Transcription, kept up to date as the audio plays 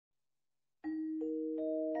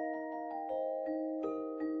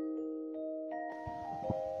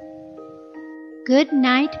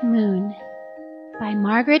Goodnight Moon by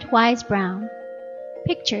Margaret Wise Brown.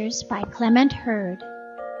 Pictures by Clement Hurd.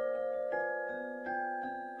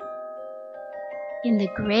 In the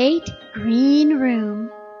great green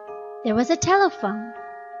room there was a telephone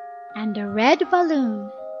and a red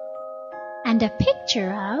balloon and a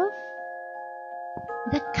picture of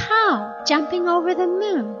the cow jumping over the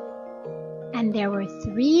moon. And there were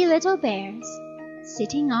 3 little bears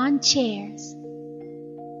sitting on chairs,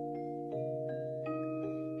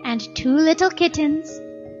 and 2 little kittens,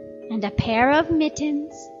 and a pair of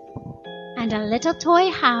mittens, and a little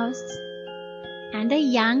toy house, and a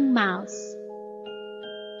young mouse,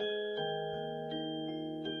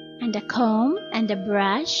 and a comb, and a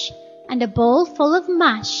brush, and a bowl full of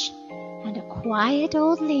mush, and a quiet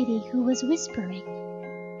old lady who was whispering,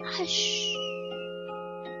 "Hush!"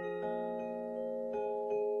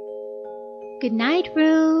 Good night,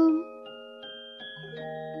 room.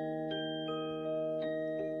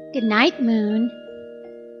 Good night, moon.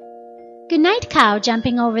 Good night, cow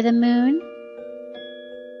jumping over the moon.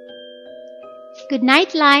 Good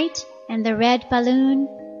night, light and the red balloon.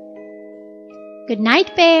 Good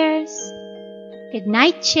night, bears. Good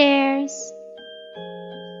night, chairs.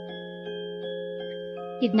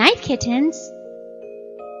 Good night, kittens.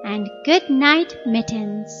 And good night,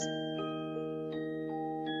 mittens.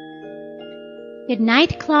 Good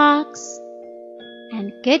night, clocks.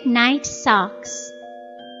 And good night, socks.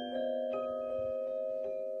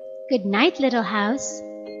 Good night, little house.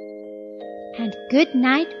 And good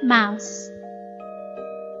night, mouse.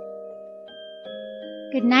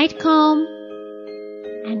 Good night, comb.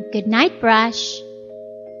 And good night, brush.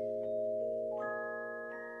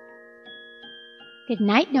 Good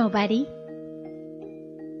night, nobody.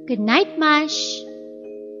 Good night, mush.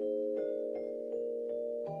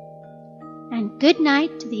 And good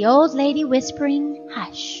night to the old lady whispering,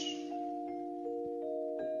 "Hush."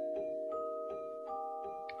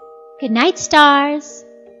 Good night, stars.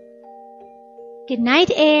 Good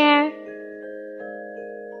night, air.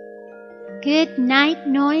 Good night,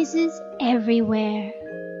 noises everywhere.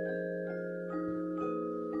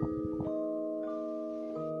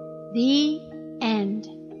 The